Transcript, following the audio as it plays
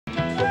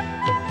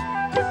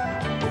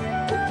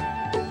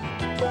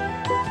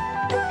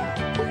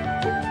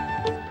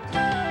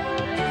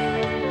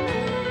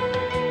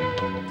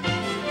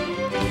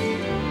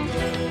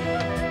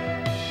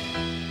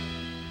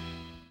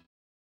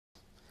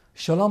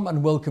Shalom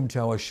and welcome to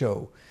our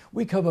show.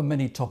 We cover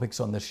many topics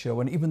on this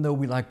show, and even though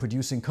we like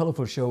producing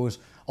colorful shows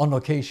on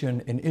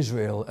location in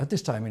Israel at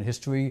this time in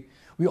history,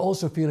 we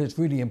also feel it's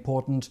really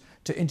important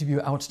to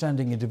interview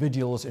outstanding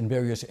individuals in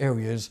various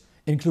areas,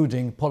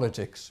 including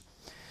politics.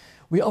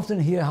 We often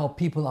hear how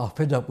people are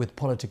fed up with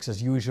politics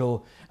as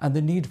usual, and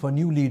the need for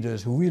new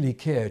leaders who really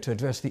care to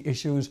address the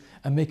issues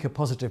and make a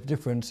positive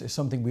difference is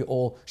something we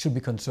all should be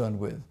concerned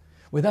with.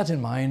 With that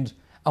in mind,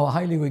 our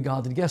highly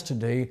regarded guest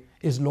today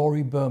is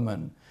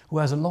Berman, who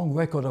has a long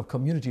record of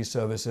community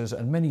services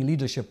and many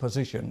leadership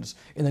positions,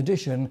 in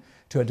addition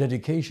to a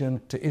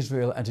dedication to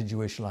Israel and to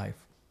Jewish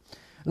life.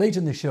 Later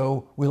in the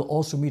show, we'll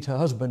also meet her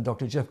husband,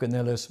 Dr. Jeff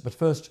Ganeles, but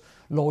first,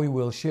 Laurie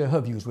will share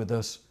her views with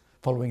us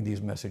following these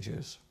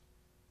messages.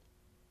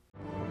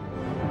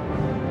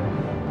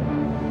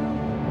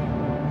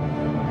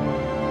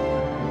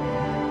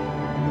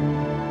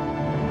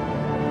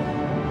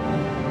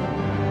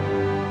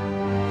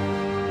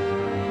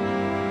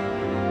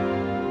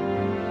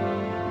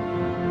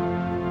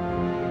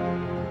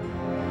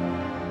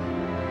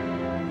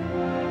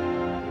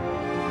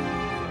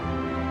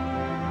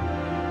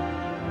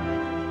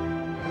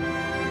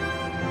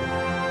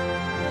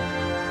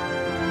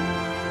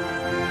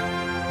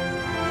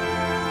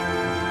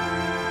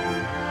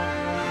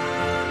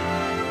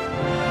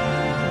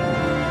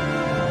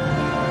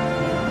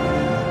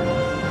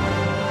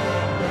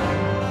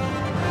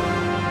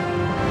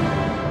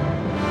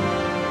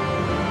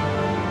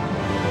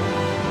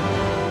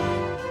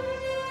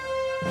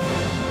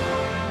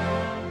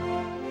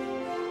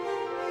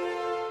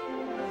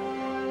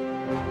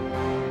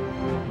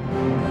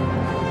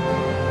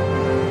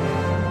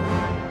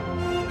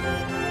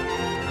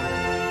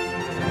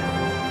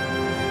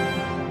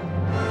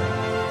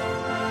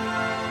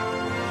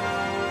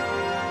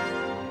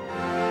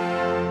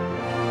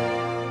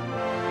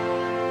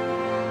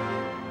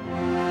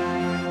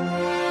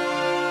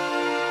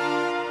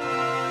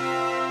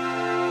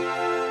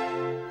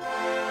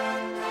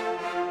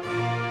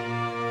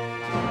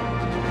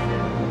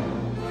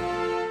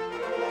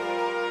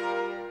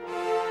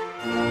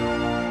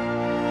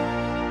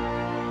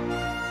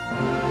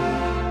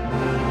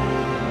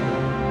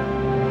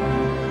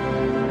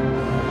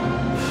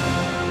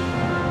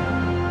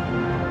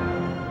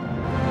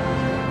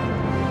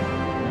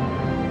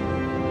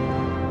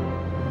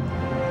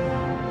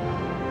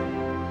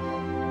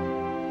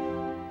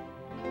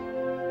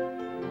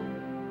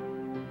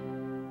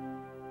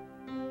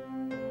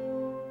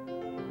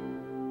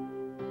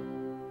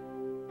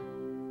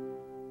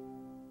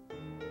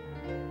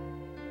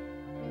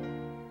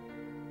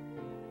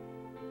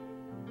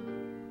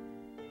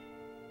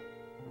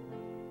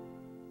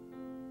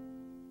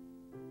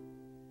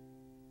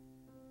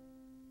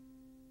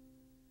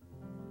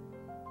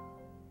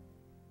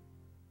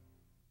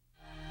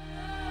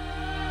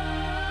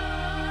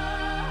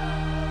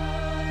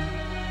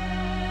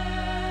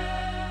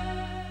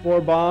 Four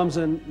bombs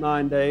in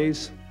 9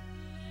 days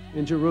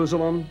in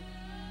Jerusalem,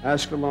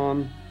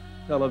 Ashkelon,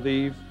 Tel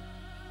Aviv,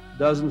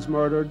 dozens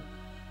murdered,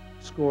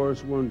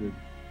 scores wounded.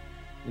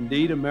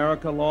 Indeed,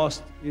 America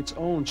lost its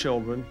own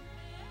children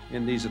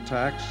in these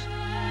attacks.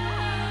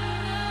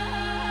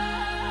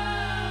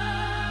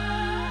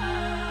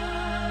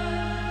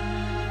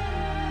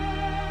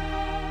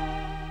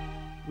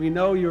 We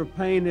know your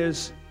pain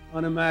is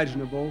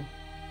unimaginable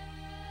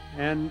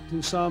and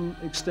to some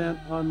extent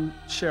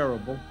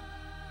unshareable.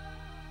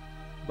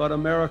 But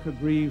America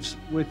grieves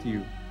with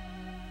you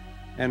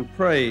and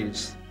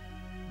prays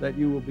that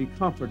you will be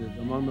comforted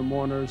among the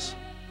mourners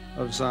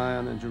of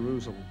Zion and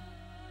Jerusalem.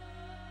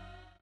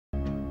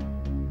 One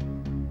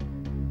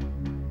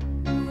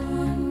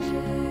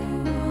day,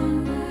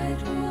 one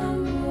night,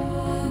 one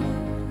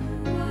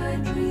moment, my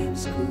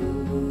dreams could be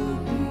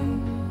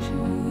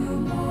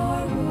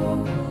tomorrow.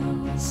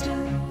 One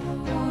step,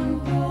 one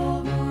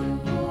ball,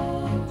 one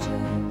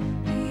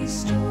water,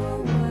 east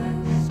or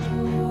west,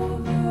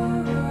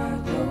 over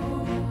earth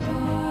or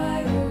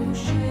by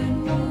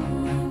ocean,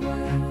 one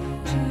way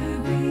to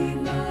be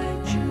my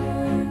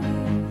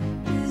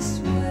journey. This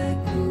way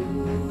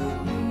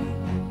could be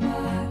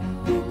my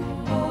book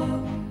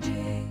of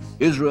days.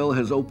 Israel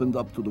has opened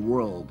up to the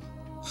world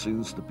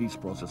since the peace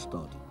process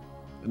started.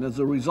 And as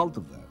a result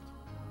of that,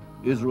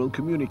 Israel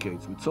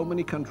communicates with so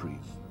many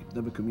countries it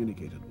never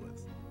communicated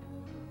with.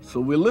 So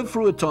we live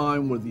through a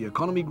time where the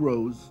economy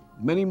grows,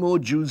 many more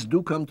Jews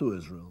do come to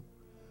Israel.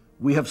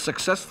 We have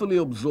successfully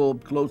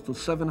absorbed close to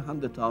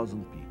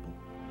 700,000 people.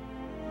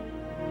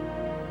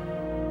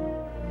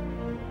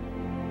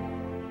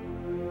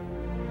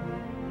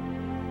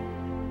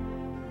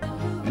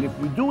 And if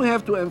we do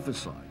have to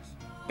emphasize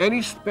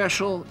any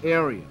special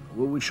area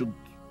where we should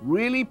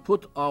really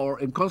put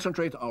and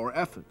concentrate our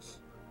efforts,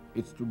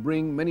 it's to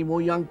bring many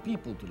more young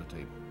people to the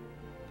table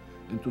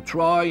and to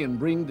try and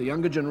bring the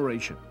younger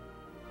generation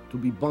to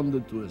be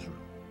bonded to Israel,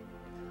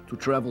 to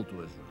travel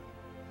to Israel,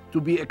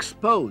 to be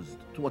exposed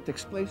to what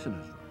takes place in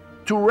Israel,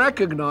 to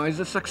recognize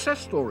the success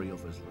story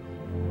of Israel.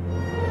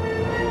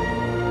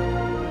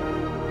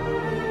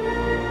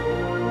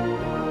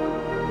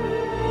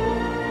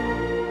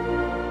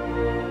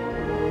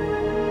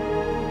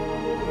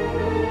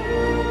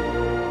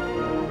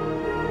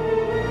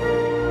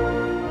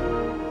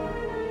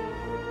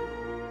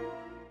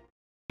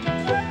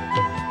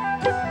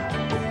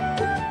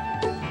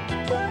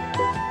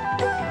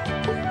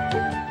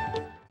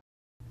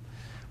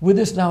 With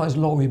us now is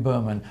Laurie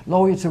Berman.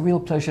 Laurie, it's a real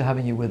pleasure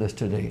having you with us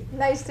today.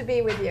 Nice to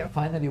be with you.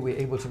 Finally, we're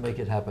able to make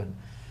it happen.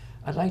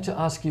 I'd like to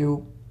ask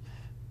you,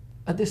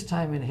 at this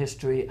time in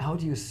history, how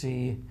do you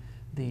see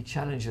the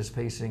challenges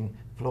facing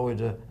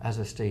Florida as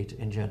a state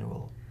in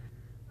general?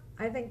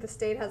 I think the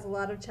state has a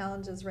lot of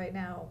challenges right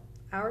now.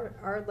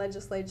 Our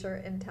legislature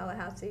in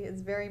Tallahassee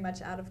is very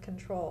much out of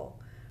control.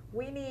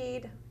 We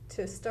need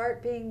to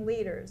start being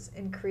leaders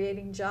in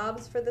creating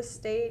jobs for the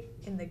state,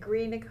 in the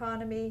green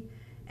economy,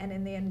 and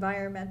in the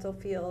environmental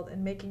field,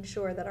 and making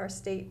sure that our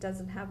state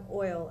doesn't have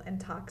oil and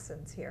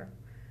toxins here.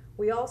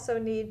 We also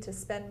need to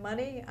spend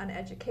money on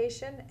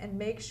education and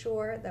make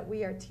sure that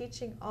we are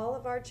teaching all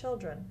of our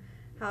children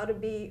how to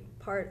be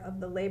part of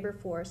the labor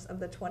force of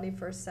the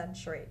 21st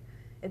century.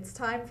 It's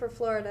time for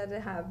Florida to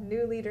have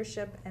new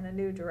leadership and a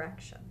new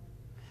direction.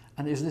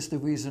 And is this the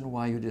reason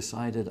why you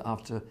decided,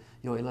 after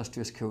your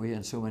illustrious career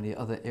in so many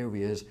other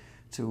areas,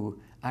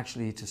 to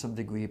actually, to some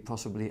degree,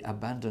 possibly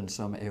abandon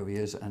some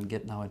areas and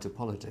get now into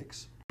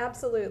politics?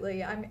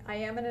 Absolutely. I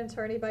am an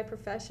attorney by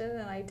profession,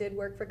 and I did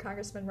work for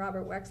Congressman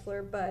Robert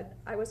Wexler, but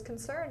I was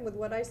concerned with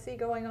what I see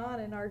going on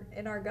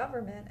in our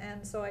government,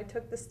 and so I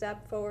took the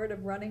step forward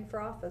of running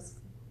for office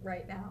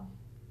right now.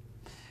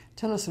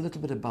 Tell us a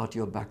little bit about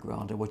your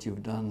background and what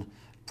you've done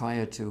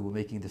prior to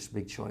making this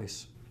big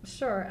choice.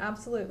 Sure,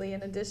 absolutely.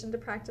 In addition to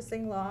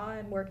practicing law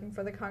and working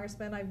for the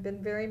congressman, I've been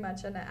very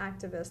much an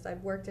activist.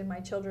 I've worked in my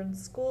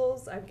children's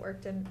schools. I've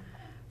worked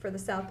for the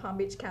South Palm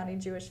Beach County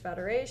Jewish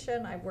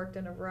Federation. I've worked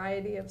in a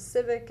variety of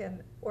civic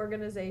and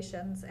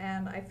organizations,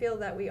 and I feel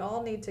that we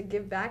all need to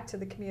give back to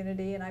the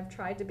community, and I've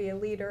tried to be a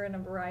leader in a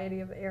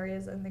variety of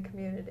areas in the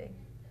community.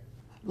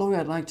 Laurie,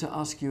 I'd like to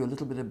ask you a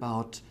little bit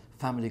about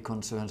family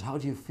concerns. How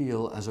do you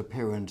feel as a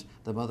parent,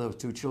 the mother of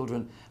two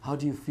children, how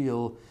do you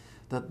feel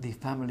that the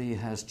family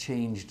has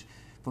changed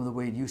from the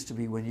way it used to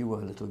be when you were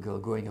a little girl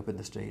growing up in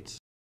the States?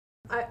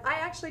 I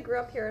actually grew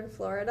up here in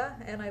Florida,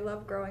 and I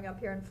love growing up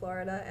here in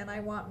Florida, and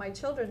I want my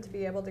children to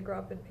be able to grow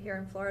up here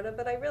in Florida,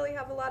 but I really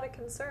have a lot of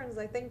concerns.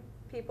 I think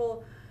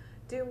people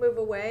do move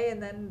away,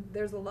 and then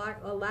there's a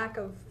lack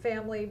of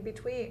family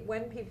between.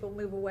 When people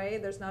move away,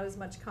 there's not as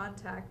much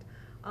contact.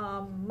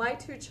 My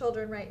two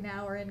children right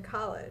now are in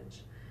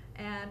college,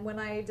 and when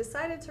I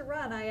decided to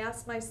run, I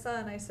asked my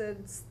son, I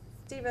said,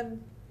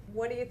 "Stephen,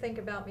 what do you think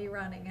about me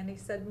running?" And he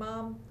said,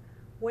 "Mom,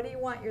 what do you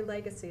want your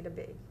legacy to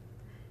be?"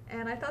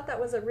 And I thought that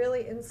was a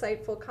really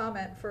insightful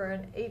comment for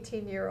an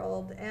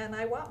 18-year-old, and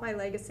I want my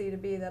legacy to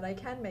be that I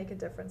can make a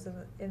difference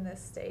in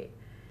this state.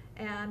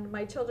 And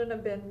my children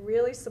have been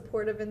really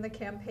supportive in the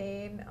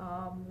campaign.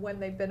 When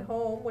they've been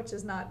home, which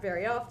is not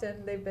very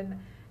often, they've been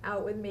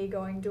out with me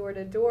going door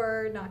to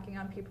door, knocking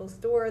on people's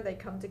door. They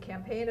come to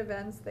campaign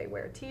events, they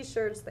wear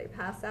t-shirts, they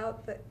pass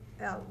out the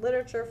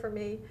literature for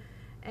me.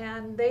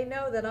 And they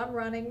know that I'm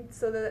running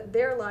so that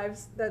their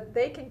lives, that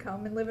they can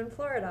come and live in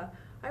Florida.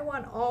 I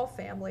want all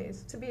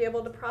families to be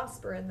able to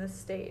prosper in this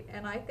state,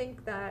 and I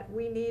think that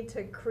we need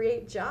to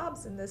create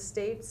jobs in this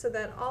state so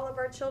that all of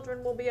our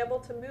children will be able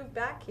to move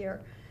back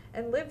here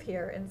and live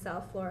here in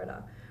South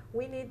Florida.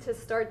 We need to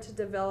start to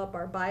develop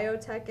our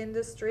biotech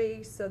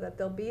industry so that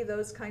there'll be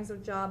those kinds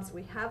of jobs.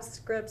 We have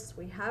Scripps,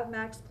 we have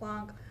Max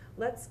Planck.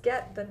 Let's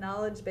get the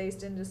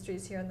knowledge-based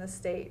industries here in the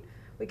state.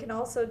 We can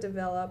also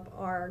develop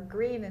our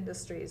green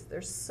industries.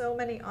 There's so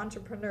many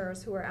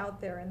entrepreneurs who are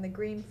out there in the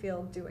green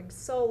field doing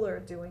solar,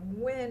 doing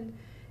wind.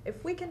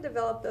 If we can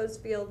develop those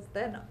fields,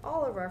 then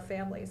all of our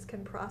families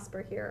can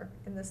prosper here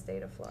in the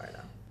state of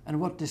Florida. And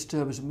what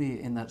disturbs me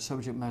in that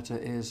subject matter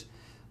is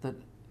that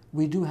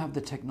we do have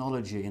the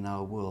technology in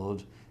our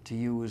world to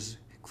use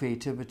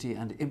creativity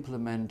and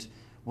implement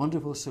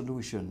wonderful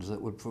solutions that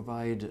would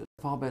provide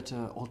far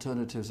better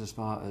alternatives as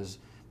far as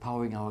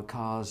powering our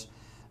cars,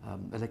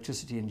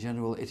 electricity in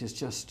general. It is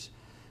just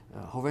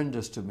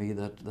horrendous to me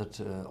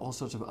that all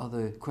sorts of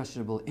other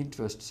questionable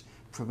interests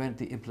prevent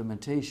the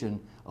implementation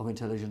of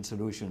intelligent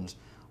solutions.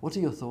 What are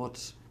your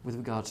thoughts with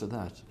regards to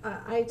that?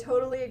 I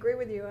totally agree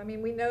with you. I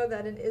mean, we know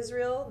that in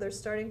Israel they're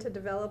starting to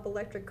develop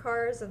electric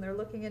cars, and they're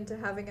looking into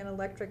having an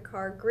electric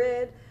car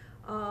grid.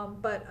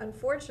 But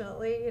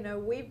unfortunately, you know,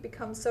 we've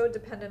become so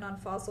dependent on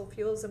fossil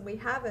fuels, and we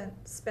haven't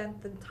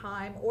spent the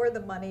time or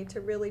the money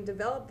to really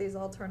develop these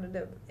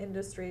alternative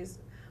industries,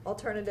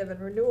 alternative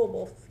and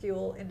renewable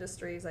fuel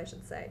industries, I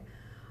should say.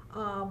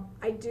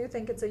 I do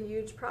think it's a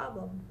huge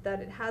problem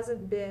that it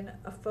hasn't been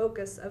a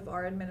focus of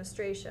our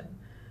administration.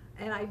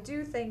 And I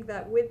do think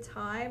that with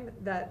time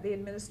that the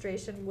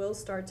administration will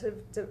start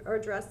to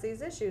address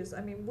these issues.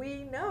 I mean,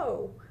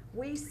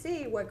 we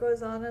see what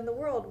goes on in the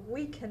world.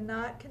 We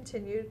cannot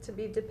continue to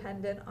be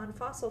dependent on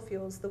fossil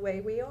fuels the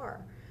way we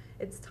are.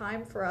 It's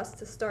time for us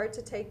to start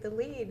to take the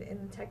lead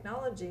in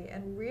technology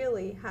and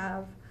really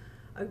have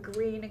a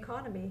green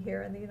economy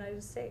here in the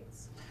United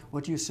States.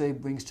 What you say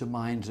brings to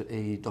mind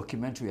a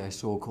documentary I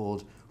saw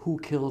called Who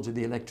Killed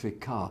the Electric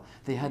Car?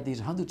 They had these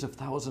hundreds of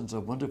thousands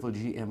of wonderful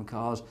GM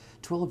cars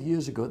 12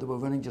 years ago that were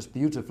running just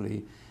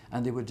beautifully,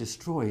 and they were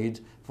destroyed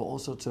for all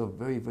sorts of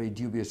very, very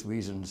dubious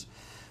reasons.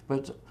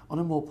 But on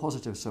a more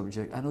positive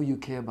subject, I know you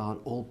care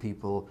about all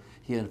people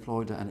here in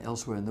Florida and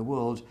elsewhere in the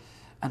world,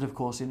 and of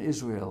course in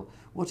Israel.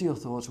 What are your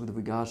thoughts with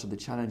regards to the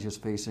challenges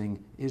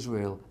facing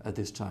Israel at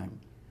this time?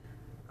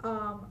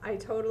 I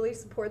totally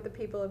support the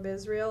people of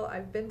Israel.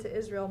 I've been to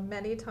Israel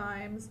many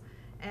times,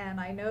 and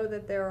I know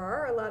that there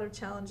are a lot of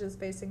challenges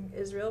facing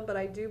Israel, but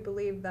I do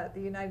believe that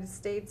the United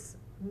States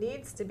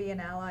needs to be an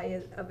ally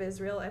of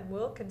Israel and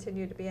will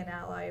continue to be an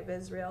ally of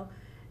Israel.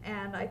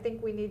 And I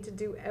think we need to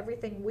do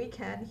everything we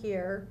can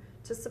here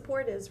to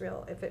support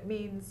Israel. If it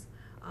means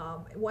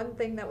one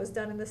thing that was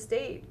done in the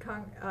state,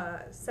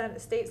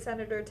 State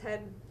Senator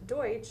Ted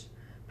Deutsch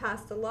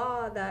passed a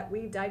law that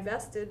we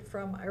divested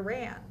from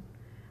Iran.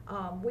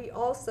 We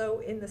also,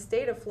 in the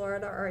state of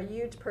Florida, are a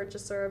huge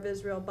purchaser of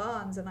Israel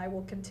bonds, and I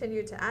will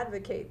continue to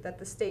advocate that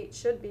the state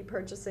should be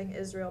purchasing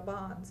Israel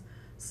bonds.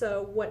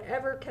 So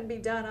whatever can be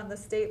done on the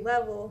state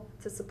level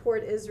to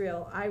support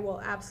Israel, I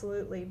will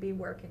absolutely be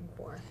working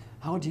for.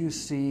 How do you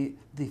see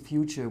the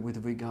future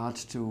with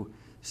regards to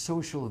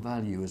social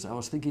values? I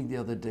was thinking the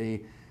other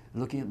day,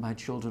 looking at my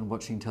children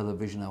watching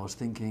television, I was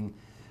thinking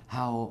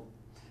how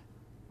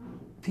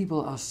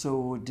people are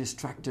so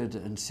distracted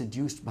and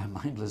seduced by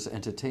mindless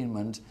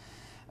entertainment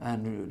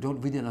and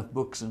don't read enough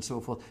books and so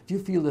forth. Do you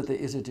feel that there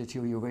is a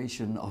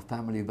deterioration of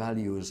family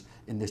values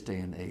in this day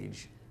and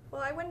age?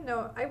 Well, I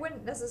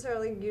wouldn't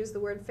necessarily use the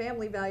word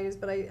family values,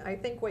 but I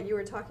think what you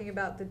were talking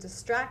about, the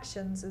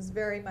distractions, is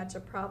very much a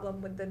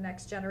problem with the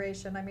next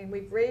generation. I mean,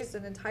 we've raised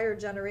an entire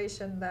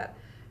generation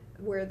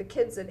where the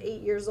kids at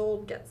 8 years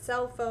old get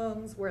cell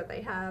phones, where they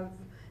have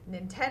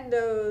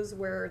Nintendos,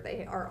 where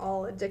they are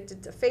all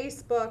addicted to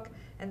Facebook,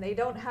 and they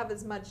don't have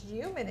as much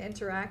human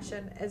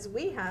interaction as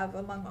we have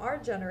among our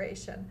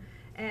generation.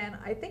 And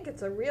I think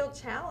it's a real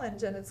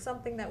challenge, and it's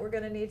something that we're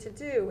going to need to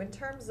do. In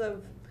terms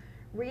of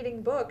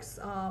reading books,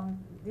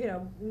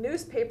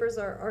 newspapers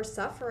are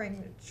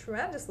suffering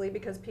tremendously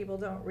because people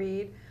don't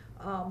read.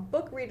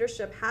 Book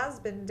readership has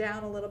been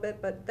down a little bit,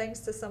 but thanks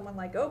to someone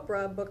like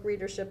Oprah, book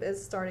readership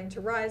is starting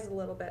to rise a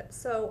little bit.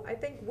 So I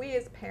think we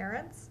as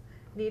parents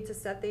need to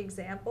set the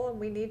example, and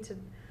we need to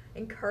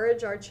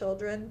encourage our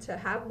children to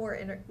have more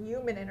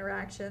human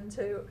interaction,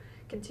 to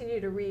continue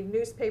to read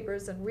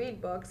newspapers and read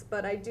books.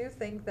 But I do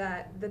think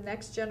that the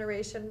next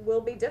generation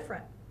will be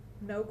different,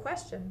 no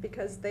question,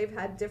 because they've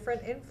had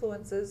different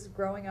influences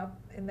growing up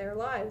in their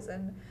lives,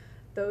 and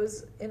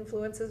those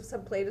influences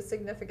have played a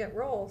significant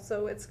role.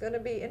 So it's going to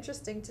be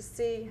interesting to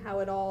see how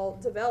it all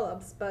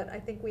develops, but I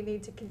think we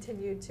need to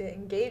continue to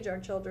engage our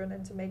children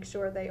and to make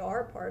sure they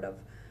are part of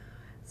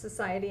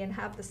society and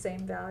have the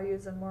same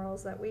values and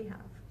morals that we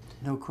have.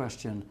 No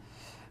question.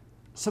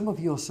 Some of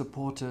your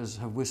supporters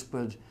have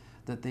whispered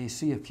that they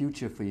see a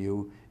future for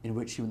you in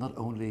which you not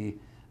only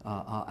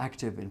are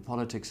active in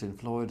politics in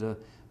Florida,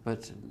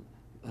 but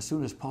as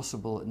soon as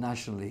possible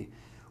nationally.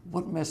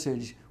 What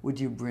message would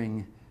you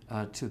bring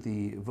to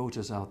the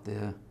voters out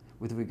there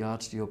with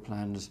regards to your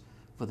plans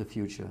for the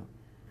future?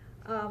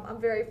 I'm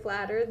very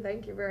flattered.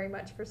 Thank you very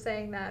much for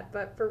saying that.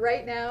 But for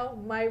right now,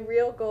 my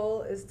real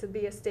goal is to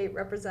be a state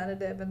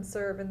representative and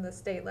serve in the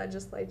state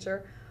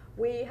legislature.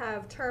 We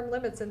have term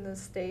limits in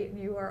this state,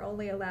 and you are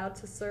only allowed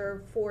to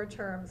serve 4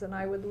 terms, and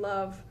I would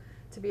love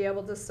to be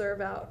able to serve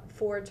out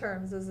 4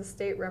 terms as a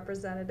state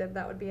representative.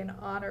 That would be an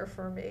honor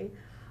for me.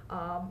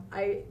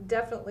 I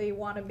definitely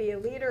want to be a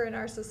leader in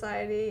our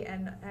society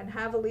and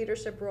have a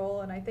leadership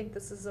role, and I think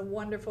this is a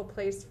wonderful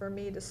place for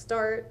me to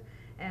start,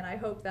 and I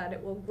hope that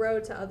it will grow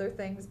to other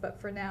things. But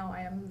for now,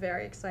 I am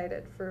very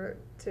excited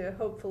to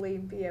hopefully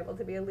be able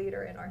to be a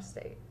leader in our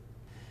state.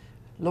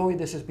 Laurie,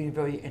 this has been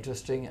very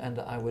interesting, and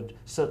I would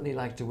certainly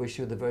like to wish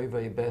you the very,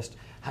 very best.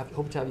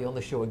 Hope to have you on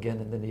the show again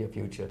in the near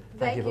future.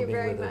 Thank you for being with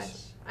us. Thank you very much.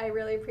 I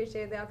really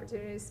appreciate the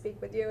opportunity to speak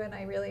with you, and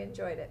I really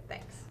enjoyed it.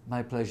 Thanks.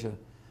 My pleasure.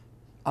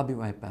 I'll be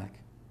right back.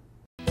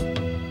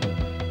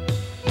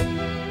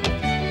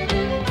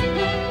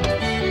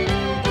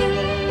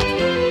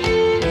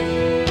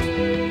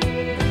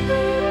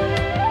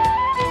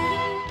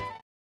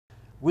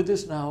 With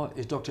us now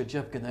is Dr.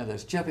 Jeff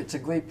Ganeles. Jeff, it's a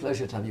great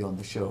pleasure to have you on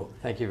the show.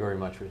 Thank you very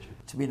much, Richard.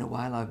 It's been a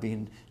while. I've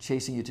been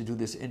chasing you to do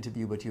this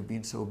interview, but you've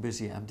been so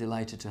busy. I'm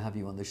delighted to have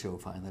you on the show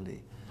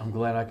finally. I'm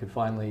glad I could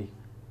finally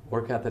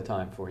work out the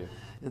time for you.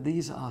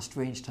 These are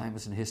strange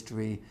times in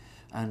history,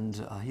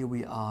 and here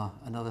we are,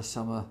 another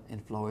summer in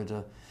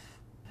Florida.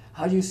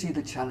 How do you see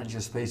the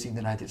challenges facing the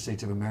United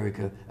States of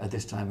America at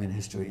this time in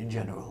history in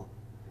general?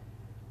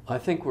 I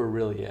think we're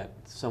really at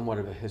somewhat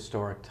of a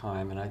historic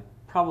time, and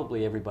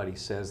probably everybody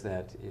says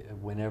that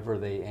whenever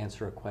they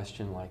answer a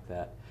question like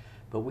that.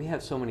 But we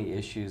have so many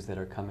issues that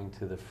are coming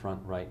to the front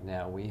right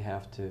now. We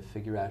have to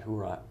figure out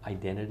who our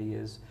identity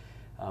is.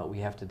 We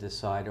have to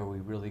decide, are we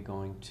really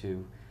going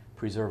to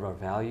preserve our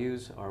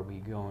values? Are we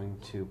going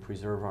to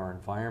preserve our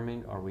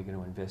environment? Are we going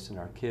to invest in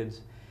our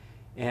kids?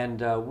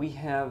 And we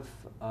have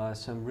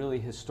some really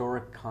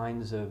historic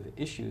kinds of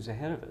issues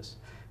ahead of us.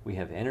 We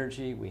have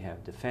energy, we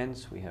have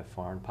defense, we have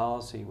foreign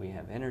policy, we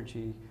have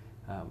energy,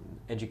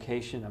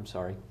 education,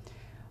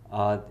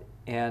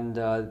 And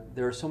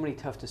there are so many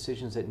tough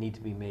decisions that need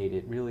to be made.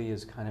 It really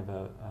is kind of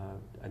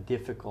a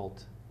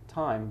difficult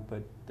time,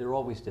 but there are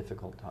always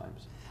difficult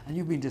times. And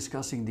you've been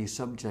discussing these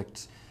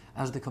subjects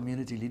as the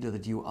community leader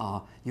that you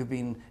are. You've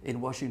been in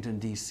Washington,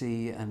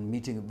 D.C. and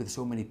meeting with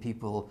so many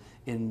people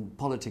in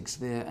politics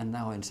there and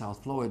now in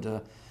South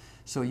Florida.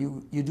 So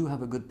you do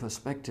have a good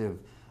perspective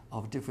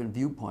of different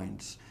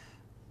viewpoints.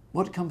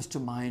 What comes to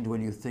mind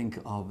when you think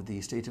of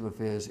the state of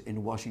affairs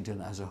in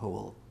Washington as a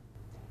whole?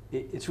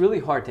 It's really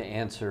hard to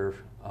answer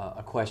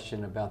a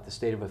question about the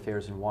state of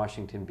affairs in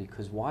Washington,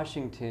 because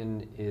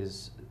Washington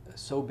is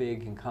so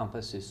big,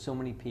 encompasses so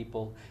many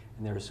people,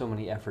 and there are so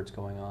many efforts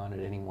going on at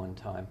any one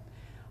time.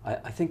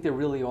 I think there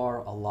really are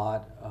a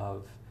lot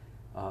of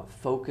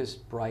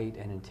focused, bright,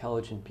 and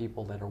intelligent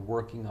people that are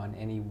working on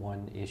any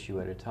one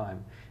issue at a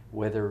time,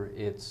 whether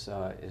it's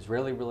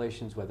Israeli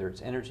relations, whether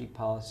it's energy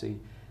policy,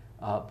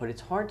 but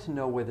it's hard to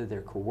know whether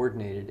they're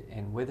coordinated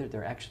and whether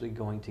they're actually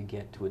going to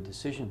get to a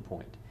decision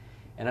point.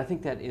 And I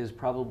think that is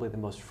probably the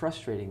most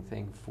frustrating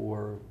thing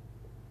for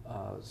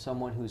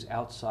someone who's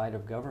outside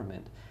of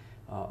government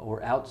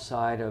or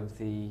outside of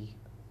the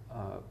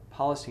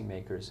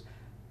policymakers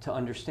to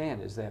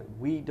understand, is that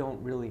we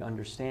don't really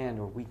understand,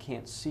 or we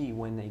can't see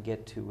when they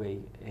get to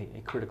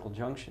a critical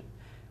junction.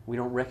 We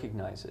don't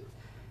recognize it.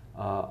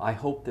 I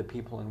hope that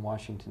people in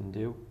Washington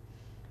do.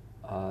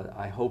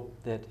 I hope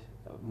that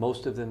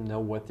most of them know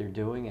what they're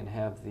doing and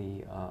have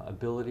the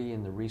ability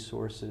and the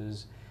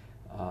resources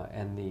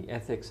and the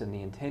ethics and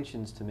the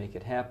intentions to make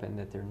it happen,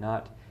 that they're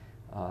not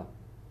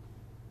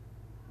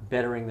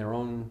bettering their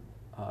own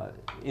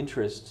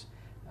interests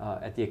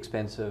at the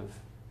expense of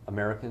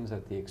Americans,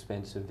 at the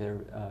expense of their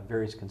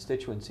various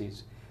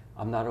constituencies.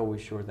 I'm not always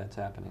sure that's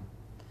happening.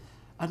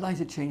 I'd like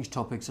to change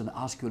topics and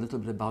ask you a little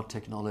bit about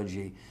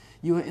technology.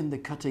 You are in the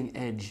cutting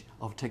edge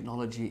of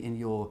technology in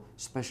your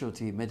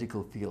specialty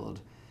medical field,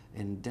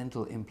 in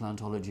dental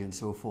implantology and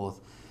so forth.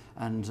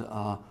 And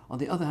on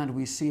the other hand,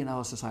 we see in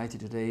our society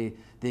today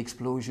the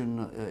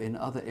explosion in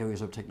other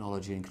areas of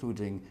technology,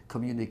 including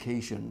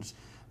communications,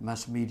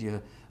 mass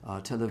media,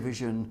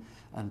 television,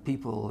 and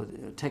people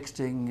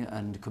texting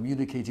and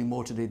communicating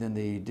more today than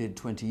they did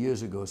 20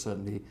 years ago,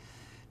 certainly.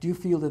 Do you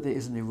feel that there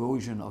is an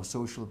erosion of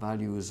social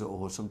values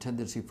or some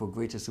tendency for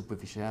greater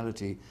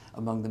superficiality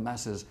among the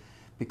masses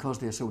because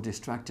they're so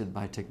distracted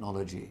by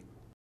technology?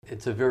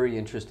 It's a very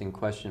interesting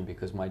question,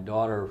 because my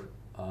daughter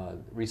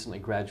recently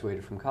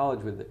graduated from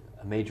college with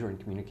a major in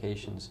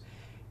communications,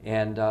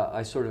 and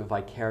I sort of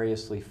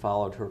vicariously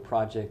followed her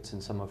projects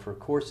and some of her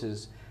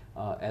courses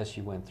as she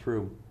went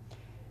through.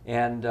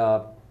 And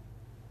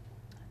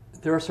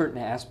there are certain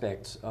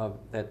aspects of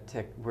that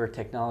where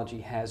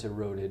technology has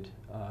eroded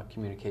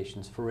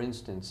communications. For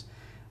instance,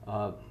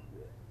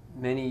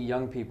 many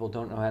young people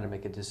don't know how to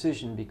make a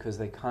decision because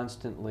they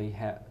constantly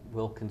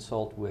will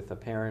consult with a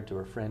parent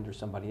or a friend or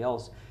somebody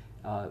else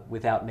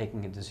without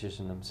making a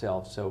decision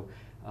themselves. So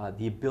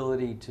the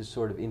ability to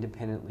sort of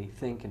independently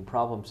think and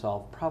problem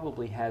solve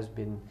probably has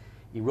been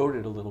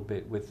eroded a little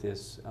bit with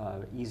this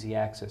easy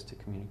access to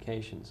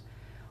communications.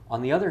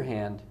 On the other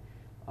hand,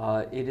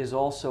 it has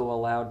also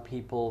allowed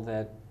people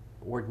that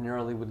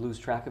ordinarily would lose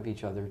track of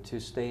each other to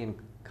stay in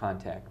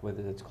contact,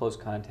 whether it's close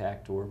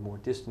contact or more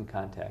distant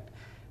contact.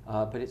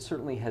 But it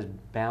certainly has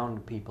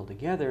bound people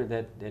together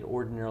that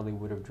ordinarily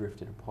would have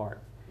drifted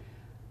apart.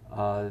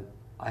 I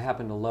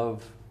happen to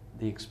love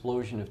the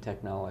explosion of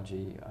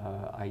technology.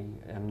 I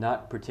am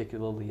not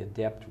particularly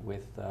adept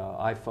with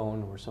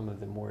iPhone or some of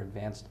the more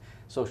advanced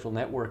social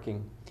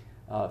networking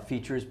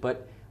features,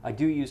 but I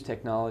do use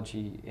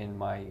technology in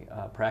my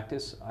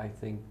practice. I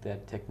think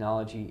that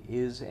technology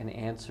is an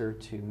answer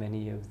to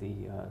many of the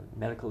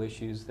medical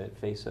issues that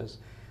face us.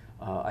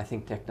 I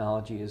think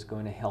technology is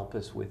going to help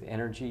us with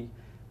energy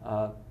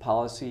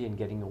policy and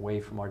getting away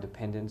from our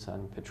dependence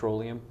on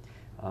petroleum.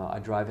 I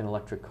drive an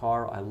electric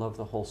car. I love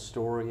the whole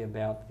story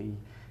about the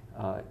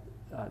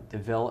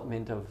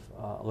development of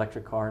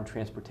electric car and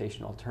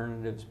transportation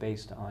alternatives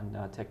based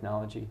on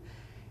technology.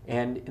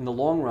 And in the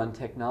long run,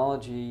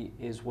 technology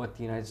is what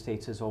the United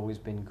States has always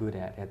been good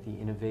at the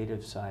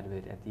innovative side of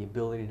it, at the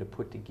ability to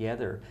put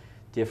together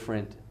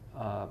different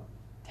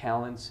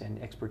talents and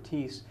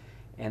expertise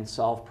and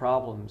solve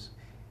problems.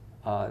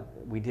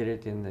 We did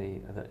it in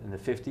the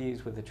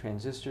 50s with the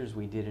transistors.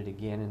 We did it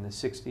again in the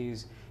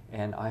 60s.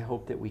 And I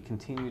hope that we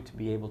continue to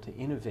be able to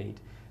innovate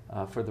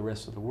for the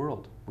rest of the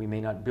world. We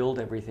may not build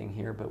everything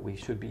here, but we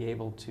should be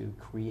able to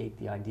create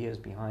the ideas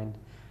behind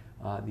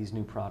these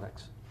new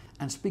products.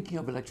 And speaking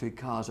of electric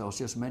cars, I was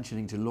just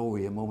mentioning to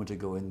Laurie a moment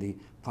ago in the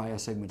prior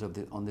segment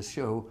on this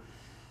show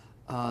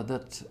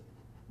that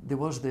there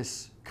was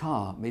this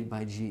car made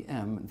by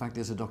GM. In fact,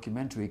 there's a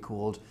documentary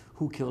called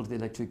Who Killed the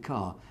Electric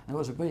Car? And it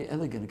was a very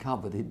elegant car,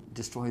 but they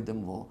destroyed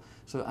them all.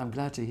 So I'm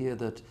glad to hear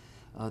that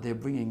they're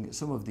bringing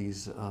some of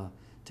these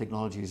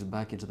technologies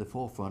back into the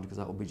forefront, because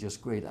that would be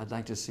just great. I'd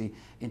like to see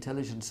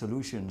intelligent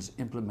solutions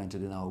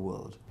implemented in our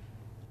world.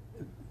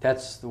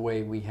 That's the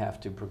way we have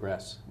to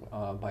progress,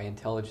 by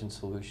intelligent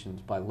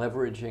solutions, by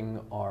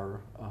leveraging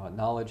our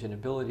knowledge and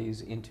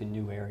abilities into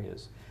new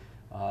areas.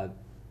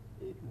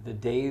 the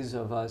days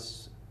of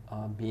us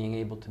being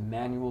able to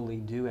manually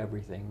do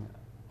everything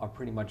are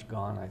pretty much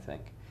gone, I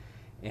think.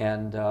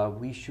 And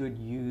we should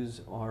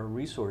use our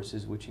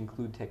resources, which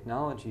include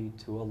technology,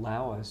 to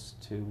allow us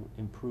to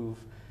improve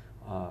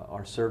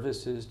our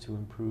services, to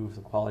improve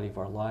the quality of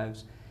our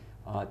lives.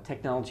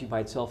 Technology by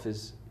itself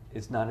is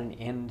not an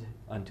end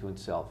unto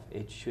itself.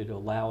 It should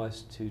allow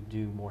us to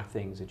do more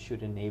things. It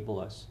should enable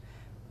us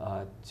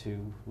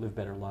to live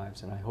better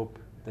lives, and I hope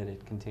that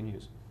it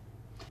continues.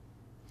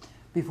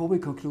 Before we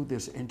conclude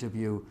this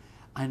interview,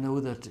 I know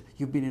that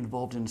you've been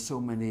involved in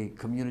so many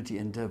community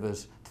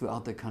endeavors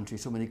throughout the country,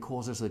 so many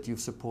causes that you've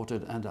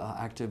supported and are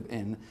active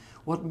in.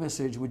 What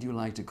message would you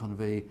like to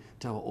convey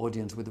to our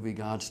audience with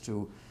regards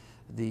to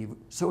the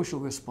social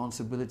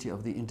responsibility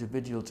of the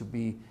individual to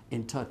be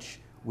in touch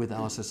with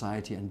our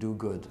society and do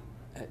good?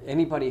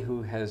 Anybody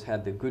who has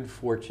had the good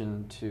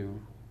fortune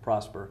to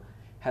prosper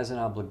has an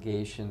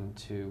obligation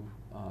to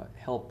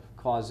help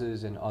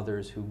causes and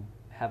others who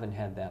haven't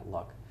had that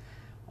luck.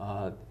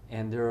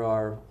 And there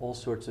are all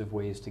sorts of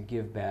ways to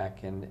give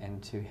back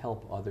and to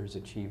help others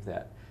achieve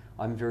that.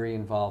 I'm very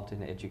involved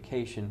in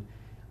education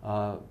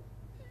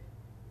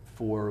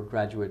for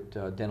graduate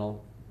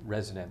dental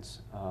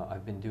residents.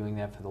 I've been doing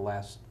that for the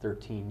last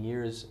 13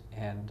 years,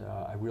 and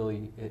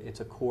it's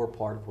a core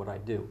part of what I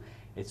do.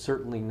 It's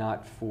certainly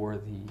not for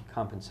the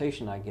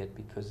compensation I get,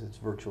 because it's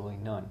virtually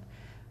none.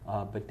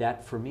 But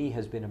that, for me,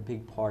 has been a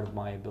big part of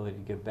my ability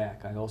to give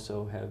back. I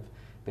also have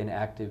been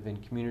active in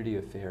community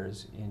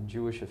affairs, in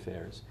Jewish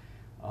affairs,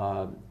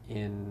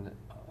 in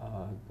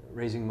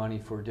raising money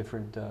for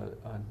different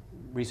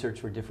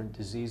research for different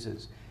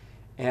diseases.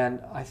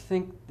 And I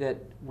think that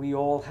we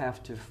all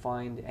have to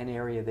find an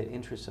area that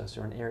interests us,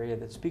 or an area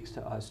that speaks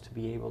to us, to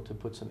be able to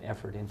put some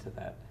effort into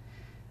that.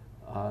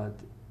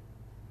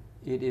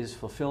 It is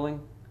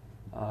fulfilling.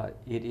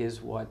 It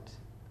is what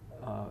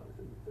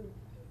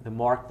the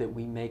mark that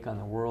we make on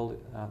the world.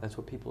 That's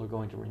what people are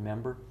going to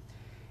remember.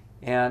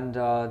 And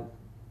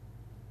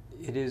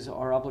it is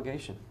our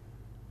obligation.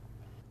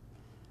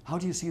 How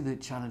do you see the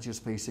challenges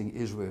facing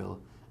Israel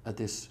at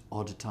this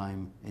odd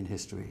time in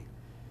history?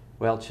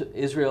 Well,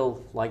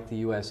 Israel, like the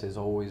U.S., has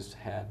always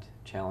had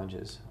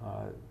challenges.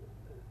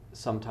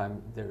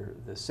 Sometimes they're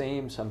the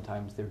same,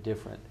 sometimes they're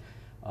different.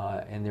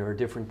 And there are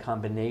different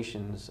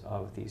combinations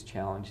of these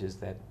challenges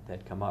that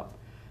come up.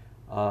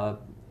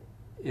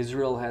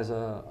 Israel has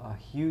a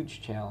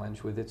huge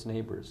challenge with its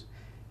neighbors.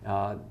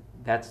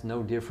 That's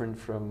no different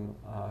from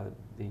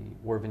the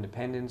War of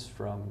Independence,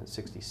 from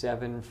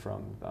 '67,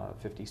 from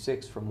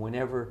 '56, from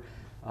whenever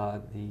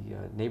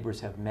the neighbors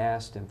have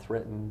masked and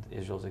threatened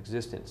Israel's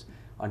existence.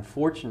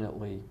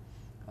 Unfortunately,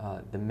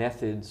 the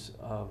methods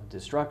of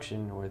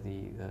destruction, or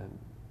the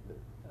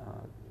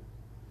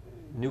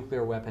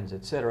nuclear weapons,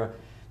 etc.,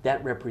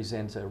 that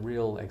represents a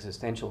real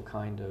existential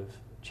kind of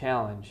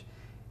challenge,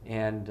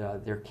 and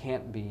there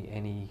can't be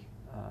any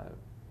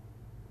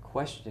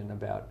question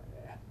about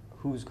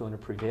who's going to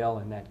prevail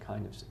in that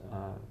kind of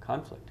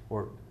conflict.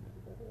 Or,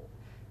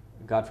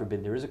 God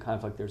forbid there is a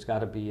conflict, there's got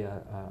to be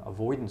a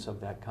avoidance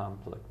of that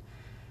conflict.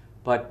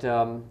 But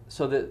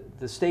so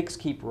the stakes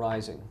keep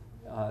rising.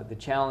 The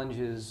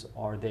challenges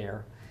are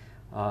there.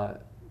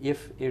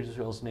 If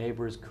Israel's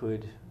neighbors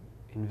could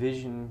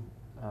envision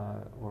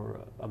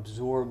or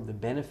absorb the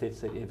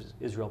benefits that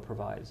Israel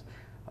provides,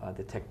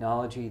 the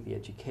technology, the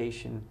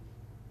education,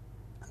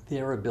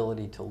 their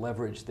ability to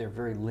leverage their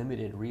very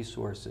limited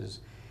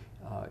resources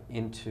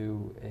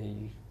into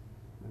a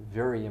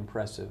very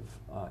impressive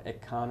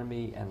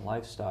economy and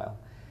lifestyle.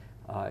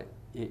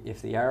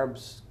 If the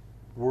Arabs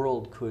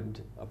world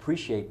could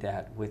appreciate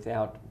that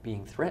without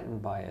being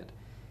threatened by it,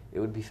 it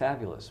would be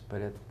fabulous.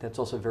 But that's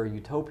also very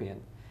utopian,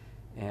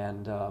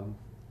 and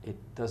it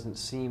doesn't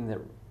seem that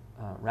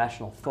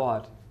rational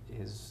thought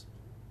is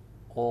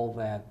all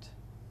that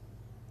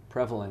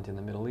prevalent in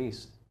the Middle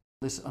East.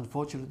 This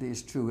unfortunately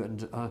is true,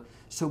 and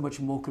so much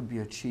more could be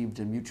achieved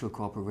in mutual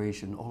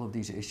cooperation. All of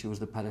these issues,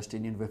 the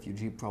Palestinian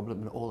refugee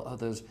problem and all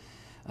others,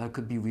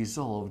 could be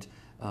resolved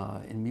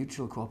in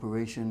mutual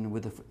cooperation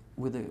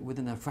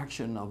within a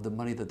fraction of the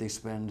money that they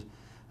spend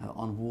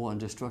on war and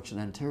destruction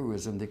and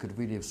terrorism. They could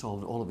really have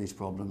solved all of these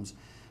problems,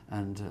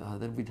 and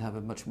then we'd have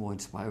a much more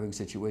inspiring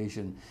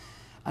situation.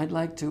 I'd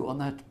like to, on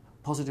that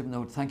positive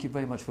note, thank you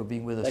very much for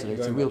being with us today.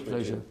 It's a real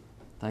pleasure. Richard.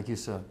 Thank you,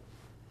 sir.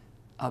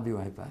 I'll be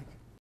right back.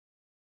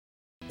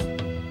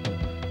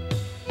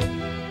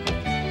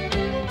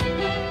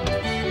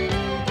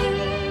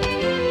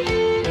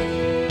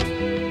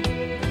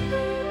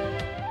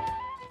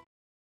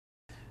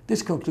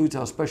 This concludes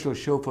our special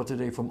show for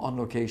today from On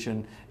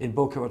Location in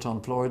Boca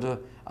Raton, Florida.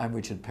 I'm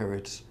Richard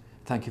Peritz.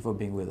 Thank you for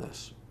being with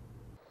us.